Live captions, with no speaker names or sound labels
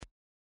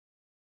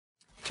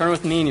Turn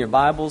with me in your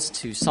Bibles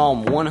to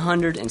Psalm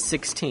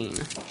 116.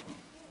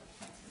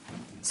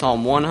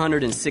 Psalm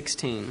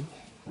 116.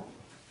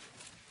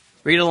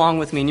 Read along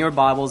with me in your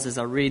Bibles as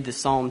I read the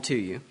psalm to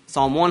you.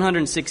 Psalm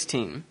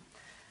 116.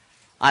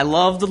 I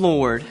love the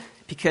Lord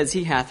because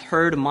he hath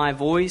heard my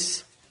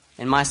voice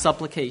and my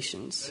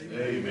supplications.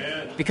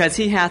 Amen. Because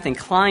he hath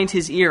inclined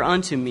his ear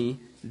unto me,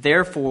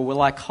 therefore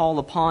will I call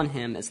upon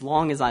him as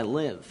long as I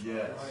live.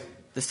 Yes.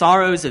 The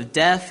sorrows of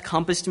death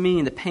compassed me,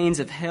 and the pains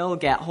of hell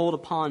gat hold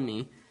upon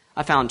me.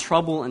 I found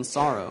trouble and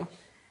sorrow.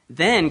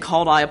 Then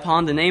called I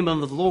upon the name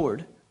of the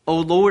Lord. O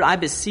Lord, I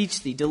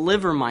beseech thee,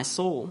 deliver my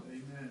soul.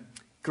 Amen.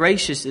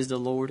 Gracious is the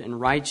Lord and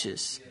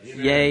righteous.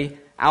 Amen. Yea,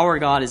 our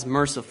God is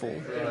merciful.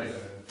 Amen.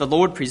 The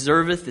Lord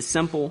preserveth the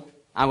simple.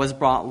 I was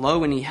brought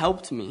low, and he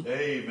helped me.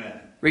 Amen.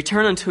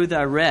 Return unto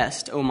thy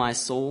rest, O my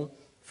soul,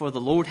 for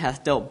the Lord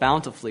hath dealt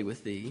bountifully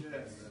with thee.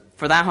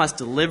 For thou hast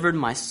delivered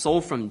my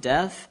soul from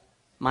death,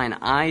 mine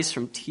eyes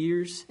from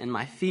tears, and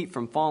my feet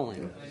from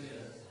falling.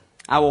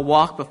 I will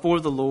walk before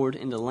the Lord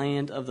in the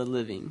land of the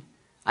living.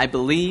 I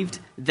believed,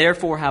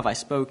 therefore have I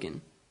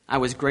spoken. I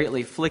was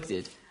greatly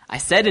afflicted. I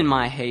said in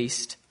my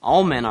haste,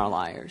 all men are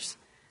liars.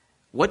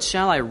 What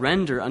shall I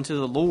render unto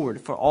the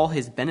Lord for all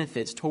his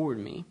benefits toward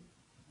me?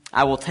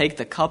 I will take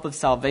the cup of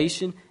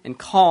salvation and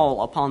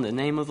call upon the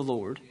name of the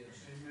Lord.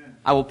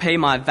 I will pay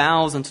my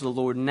vows unto the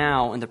Lord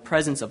now in the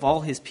presence of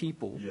all his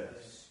people.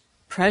 Yes.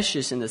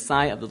 Precious in the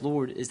sight of the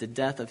Lord is the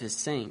death of his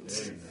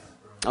saints. Amen.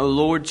 O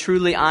Lord,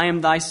 truly I am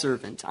thy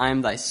servant. I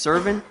am thy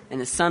servant and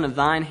the son of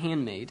thine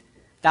handmaid.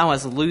 Thou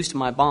hast loosed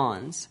my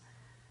bonds.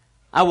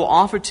 I will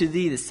offer to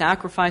thee the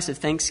sacrifice of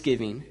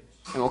thanksgiving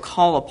and will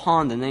call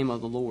upon the name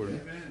of the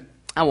Lord. Amen.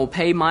 I will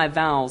pay my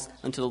vows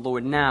unto the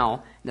Lord now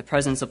in the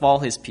presence of all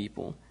his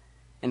people,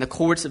 in the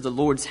courts of the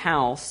Lord's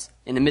house,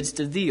 in the midst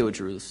of thee, O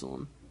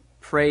Jerusalem.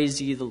 Praise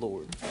ye the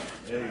Lord.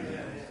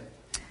 Amen.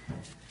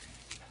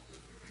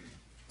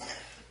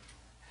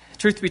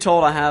 Truth be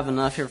told, I have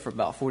enough here for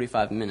about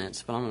 45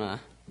 minutes, but I'm going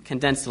to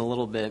condense it a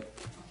little bit.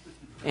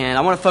 And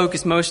I want to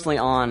focus mostly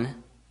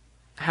on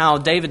how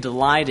David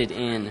delighted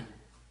in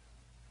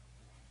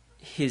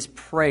his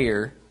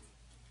prayer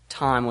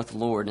time with the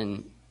Lord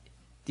and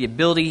the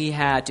ability he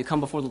had to come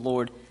before the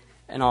Lord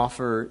and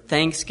offer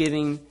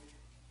thanksgiving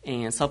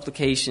and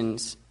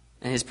supplications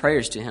and his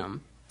prayers to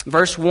him.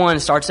 Verse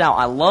 1 starts out,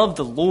 I love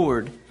the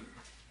Lord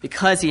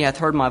because he hath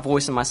heard my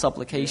voice and my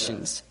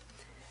supplications.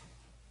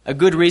 A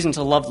good reason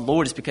to love the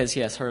Lord is because he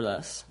has heard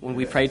us when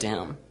we pray to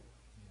him.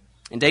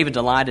 And David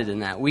delighted in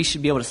that. We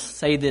should be able to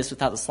say this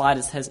without the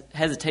slightest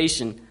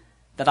hesitation,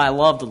 that I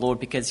love the Lord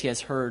because he has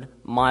heard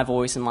my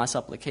voice and my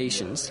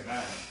supplications.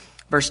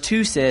 Verse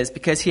 2 says,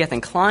 because he hath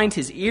inclined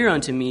his ear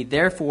unto me,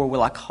 therefore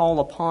will I call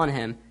upon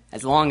him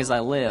as long as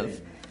I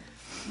live.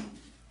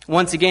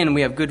 Once again,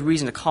 we have good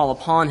reason to call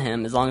upon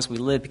him as long as we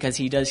live because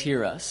he does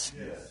hear us.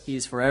 He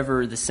is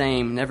forever the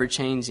same, never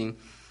changing.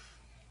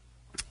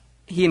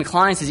 He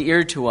inclines his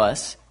ear to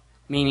us,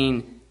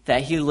 meaning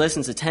that he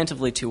listens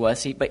attentively to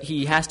us, but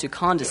he has to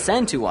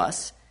condescend to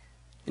us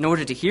in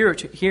order to hear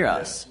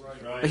us.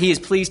 But he is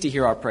pleased to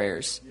hear our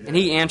prayers, and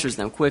he answers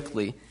them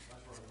quickly.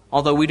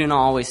 Although we do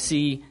not always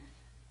see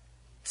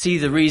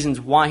the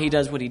reasons why he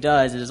does what he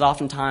does, it is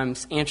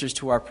oftentimes answers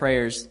to our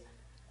prayers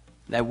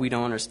that we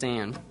don't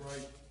understand.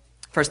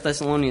 1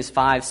 Thessalonians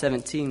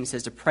 5:17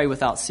 says to pray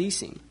without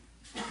ceasing.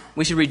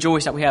 We should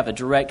rejoice that we have a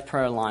direct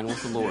prayer line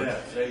with the Lord.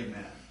 Yes.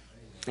 Amen.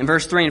 And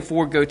verse 3 and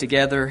 4 go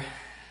together.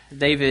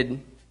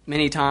 David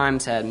many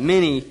times had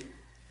many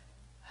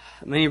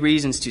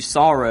reasons to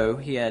sorrow.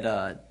 He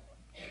had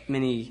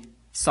many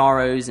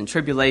sorrows and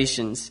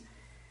tribulations.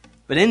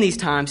 But in these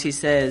times he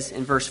says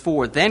in verse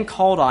 4, then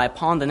called I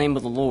upon the name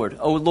of the Lord.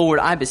 O Lord,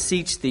 I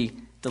beseech thee,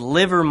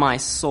 deliver my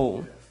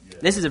soul.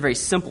 This is a very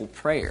simple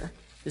prayer.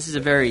 This is a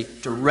very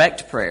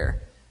direct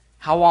prayer.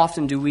 How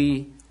often do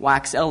we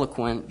wax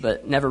eloquent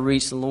but never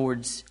reach the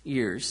Lord's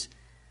ears?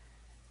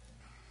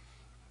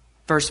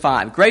 Verse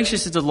 5,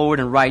 gracious is the Lord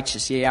and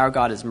righteous, yea, our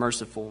God is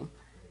merciful.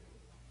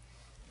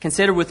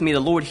 Consider with me, the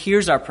Lord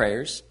hears our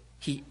prayers.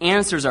 He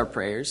answers our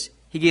prayers.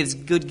 He gives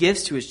good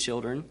gifts to his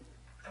children.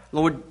 The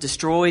Lord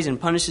destroys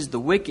and punishes the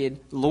wicked.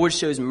 The Lord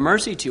shows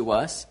mercy to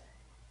us.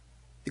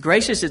 The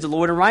gracious is the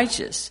Lord and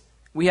righteous.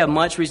 We have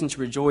much reason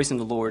to rejoice in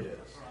the Lord.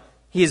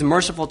 He is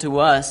merciful to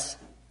us,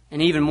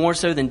 and even more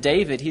so than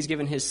David, he's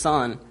given his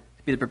son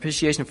to be the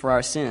propitiation for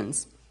our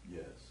sins.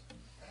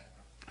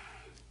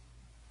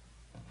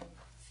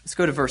 Let's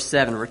go to verse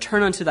 7.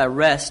 Return unto thy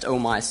rest, O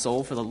my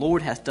soul, for the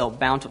Lord hath dealt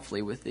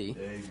bountifully with thee.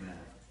 Amen.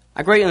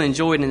 I greatly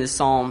enjoyed in this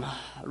psalm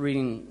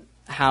reading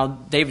how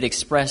David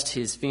expressed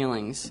his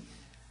feelings.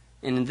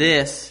 In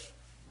this,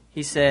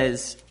 he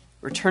says,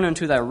 return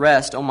unto thy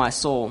rest, O my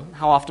soul.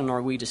 How often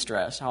are we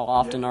distressed? How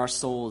often are our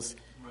souls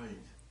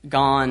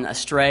gone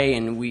astray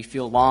and we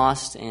feel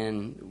lost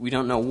and we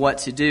don't know what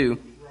to do?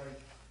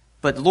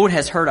 But the Lord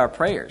has heard our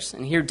prayers.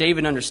 And here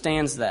David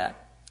understands that.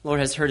 The Lord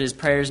has heard his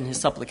prayers and his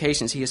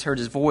supplications. He has heard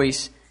his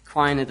voice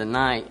crying in the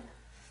night.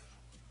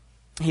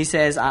 he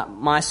says,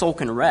 my soul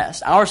can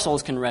rest. Our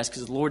souls can rest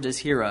because the Lord does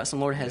hear us.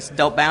 And the Lord has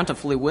dealt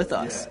bountifully with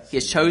us. He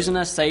has chosen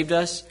us, saved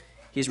us.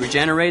 He has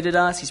regenerated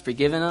us. He's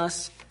forgiven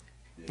us.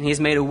 And He has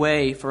made a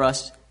way for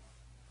us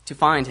to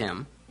find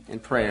Him in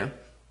prayer.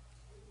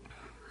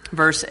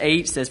 Verse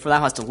 8 says, for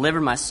thou hast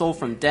delivered my soul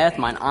from death,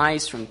 mine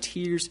eyes from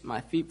tears, my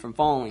feet from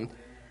falling.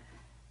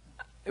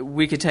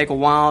 We could take a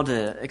while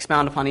to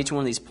expound upon each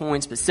one of these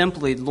points, but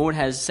simply the Lord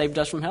has saved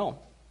us from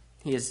hell.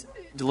 He has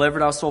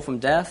delivered our soul from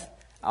death,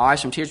 our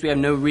eyes from tears. We have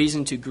no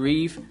reason to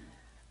grieve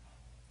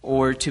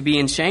or to be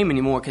in shame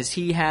anymore because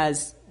He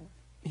has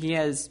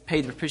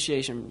paid the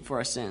propitiation for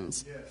our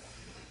sins. Yes.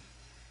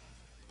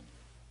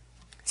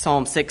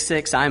 Psalm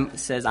 6:6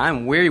 says, I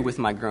am weary with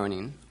my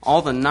groaning.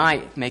 All the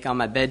night make I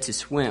my bed to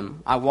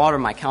swim. I water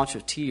my couch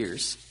with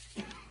tears.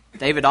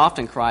 David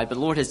often cried, but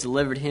the Lord has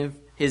delivered him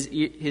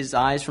his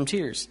eyes from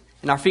tears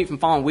and our feet from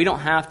falling. We don't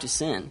have to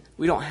sin.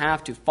 We don't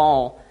have to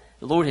fall.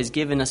 The Lord has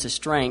given us the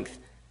strength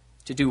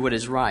to do what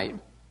is right.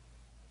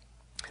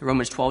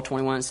 Romans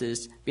 12:21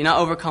 says, be not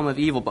overcome of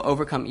evil, but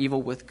overcome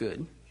evil with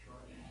good.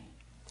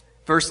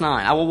 Verse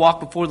 9, I will walk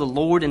before the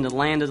Lord in the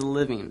land of the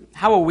living.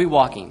 How are we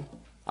walking?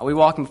 Are we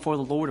walking before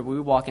the Lord, or are we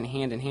walking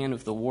hand in hand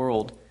with the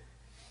world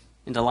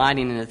and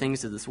delighting in the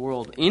things of this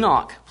world?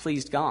 Enoch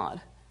pleased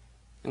God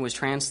and was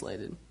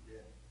translated.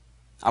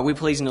 Are we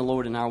pleasing the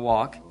Lord in our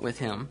walk with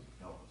Him?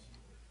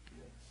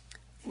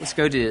 Let's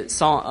go to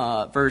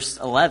verse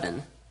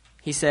 11.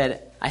 He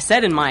said, I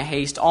said in my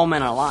haste, all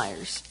men are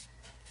liars.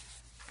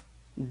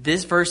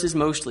 This verse is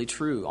mostly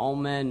true.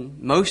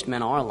 Most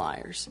men are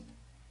liars.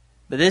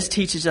 But this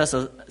teaches us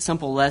a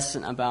simple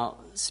lesson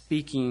about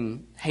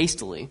speaking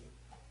hastily.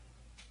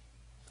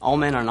 All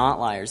men are not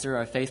liars. There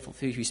are faithful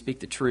few who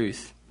speak the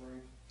truth.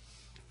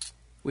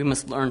 We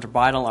must learn to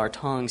bridle our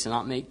tongues and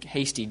not make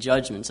hasty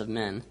judgments of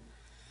men.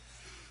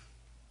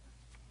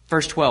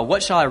 Verse 12,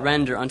 what shall I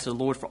render unto the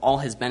Lord for all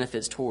His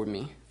benefits toward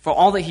me? For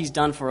all that He's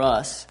done for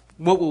us,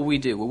 what will we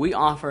do? Will we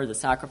offer the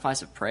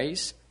sacrifice of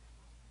praise?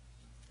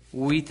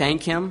 Will we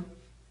thank Him?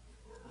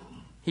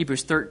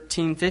 Hebrews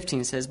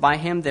 13:15 says, by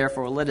Him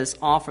therefore let us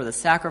offer the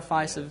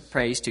sacrifice of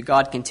praise to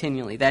God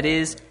continually. That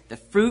is, the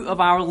fruit of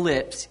our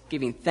lips,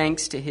 giving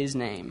thanks to His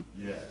name.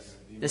 Yes.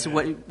 This is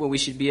what we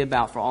should be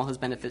about for all His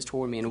benefits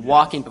toward me, and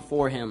walking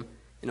before Him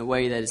in a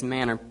way that is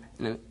in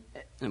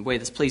a way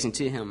that's pleasing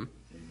to Him.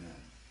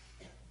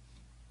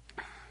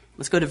 Amen.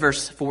 Let's go to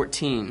verse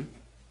 14.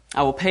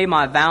 I will pay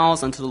my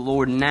vows unto the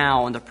Lord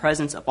now in the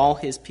presence of all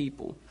His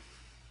people.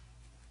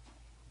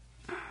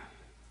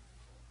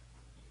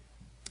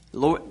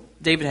 Lord,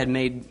 David had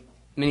made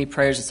many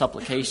prayers and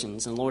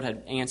supplications, and the Lord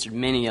had answered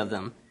many of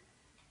them.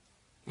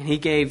 And he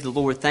gave the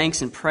Lord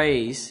thanks and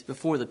praise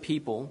before the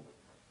people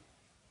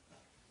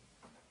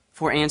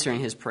for answering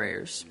his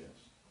prayers. Yes.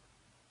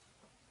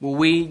 Will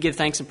we give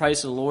thanks and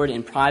praise to the Lord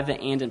in private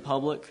and in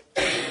public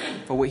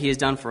for what He has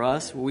done for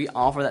us? Will we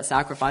offer that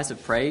sacrifice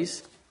of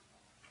praise?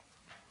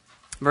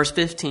 Verse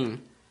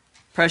 15,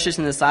 precious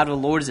in the sight of the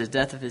Lord is the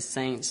death of His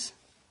saints.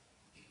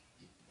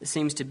 It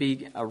seems to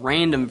be a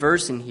random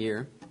verse in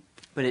here,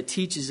 but it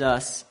teaches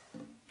us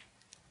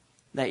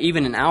that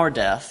even in our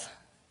death,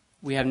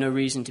 we have no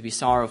reason to be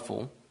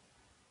sorrowful.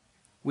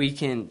 We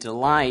can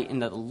delight in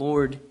that the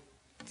Lord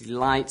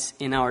delights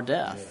in our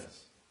death.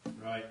 Yes.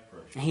 Right.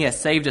 He has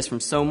saved us from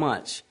so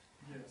much.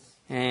 Yes.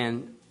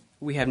 And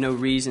we have no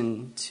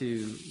reason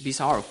to be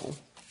sorrowful.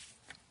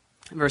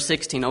 Verse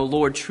 16, O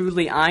Lord,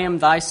 truly I am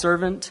Thy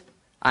servant.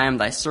 I am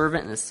Thy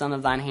servant and the son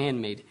of Thine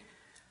handmaid.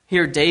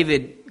 Here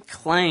David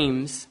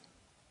claims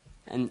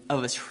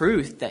of a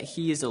truth that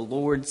he is the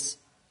Lord's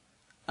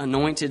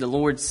anointed, the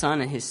Lord's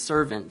son and His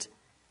servant.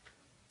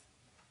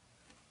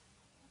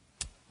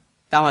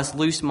 Thou hast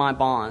loosed my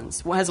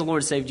bonds. What has the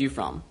Lord saved you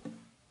from?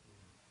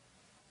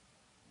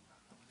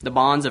 The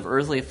bonds of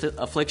earthly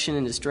affliction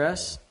and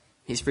distress.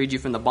 He's freed you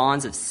from the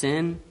bonds of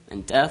sin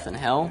and death and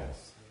hell.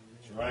 Yes.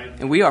 That's right.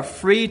 And we are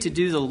free to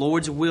do the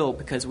Lord's will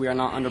because we are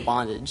not under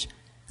bondage.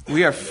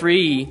 We are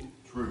free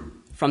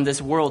from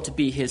this world to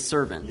be His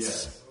servants.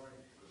 Yes.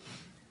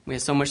 We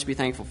have so much to be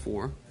thankful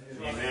for.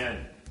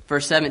 Amen.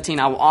 Verse 17,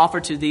 I will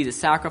offer to Thee the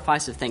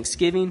sacrifice of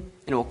thanksgiving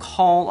and will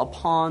call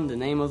upon the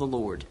name of the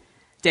Lord.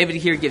 David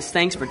here gives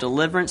thanks for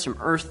deliverance from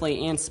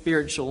earthly and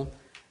spiritual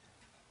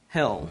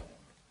hell.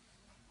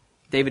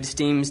 David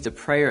esteems the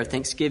prayer of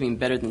thanksgiving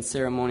better than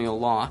ceremonial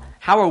law.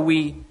 How are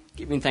we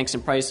giving thanks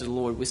and praise to the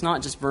Lord? It's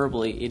not just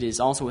verbally, it is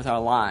also with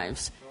our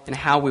lives and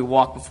how we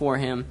walk before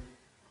Him,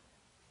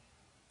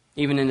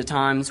 even in the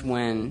times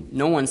when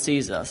no one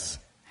sees us.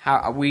 How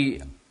are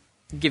we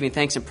giving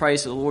thanks and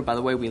praise to the Lord by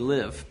the way we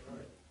live?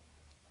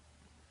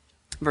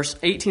 Verse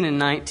 18 and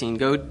 19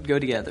 go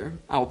together.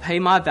 I will pay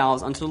my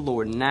vows unto the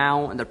Lord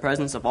now in the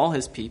presence of all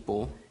His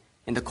people,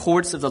 in the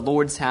courts of the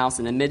Lord's house,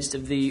 in the midst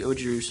of Thee, O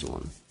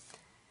Jerusalem.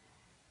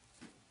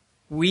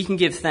 We can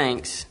give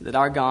thanks that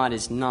our God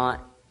is not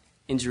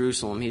in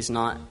Jerusalem. He's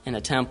not in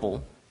a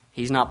temple.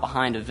 He's not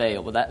behind a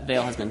veil. But that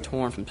veil has been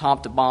torn from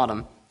top to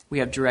bottom. We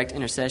have direct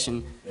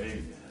intercession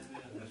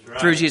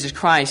through Jesus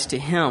Christ to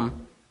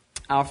Him.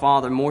 our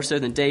Father more so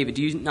than David,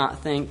 do you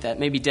not think that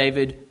maybe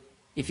David,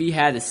 if he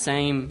had the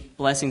same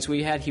blessings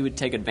we had, he would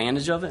take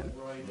advantage of it?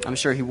 I'm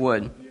sure he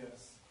would.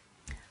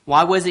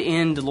 Why was it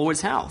in the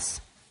Lord's house?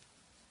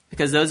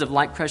 Because those of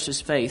like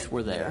precious faith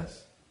were there.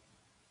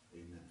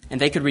 And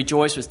they could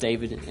rejoice with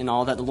David in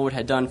all that the Lord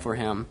had done for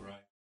him.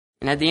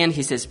 And at the end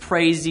he says,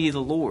 praise ye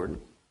the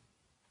Lord.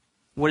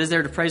 What is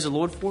there to praise the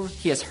Lord for?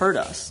 He has heard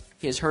us.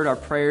 He has heard our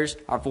prayers,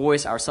 our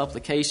voice, our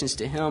supplications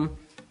to him.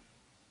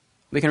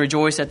 We can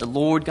rejoice that the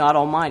Lord God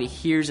Almighty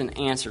hears and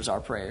answers our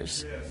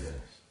prayers.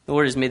 The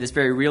Lord has made this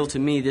very real to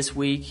me this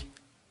week,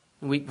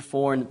 the week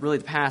before, and really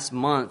the past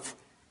month.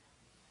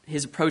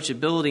 His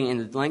approachability and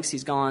the lengths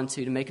he's gone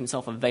to make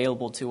himself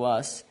available to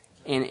us.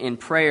 And in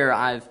prayer,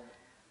 I've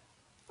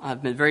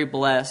been very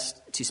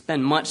blessed to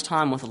spend much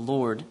time with the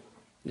Lord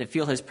and to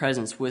feel his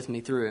presence with me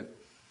through it.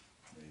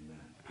 Amen.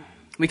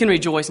 We can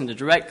rejoice in the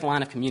direct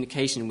line of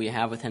communication we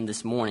have with him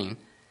this morning.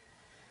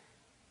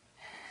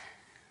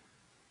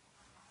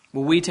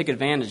 Will we take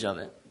advantage of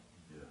it?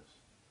 Yes.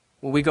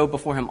 Will we go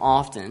before him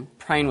often,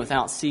 praying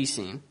without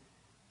ceasing?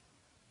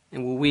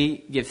 And will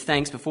we give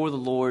thanks before the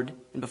Lord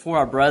and before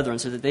our brethren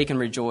so that they can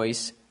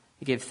rejoice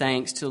and give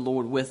thanks to the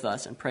Lord with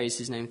us and praise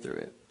his name through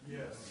it?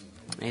 Yes.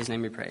 May his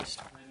name be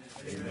praised.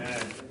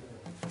 Amen.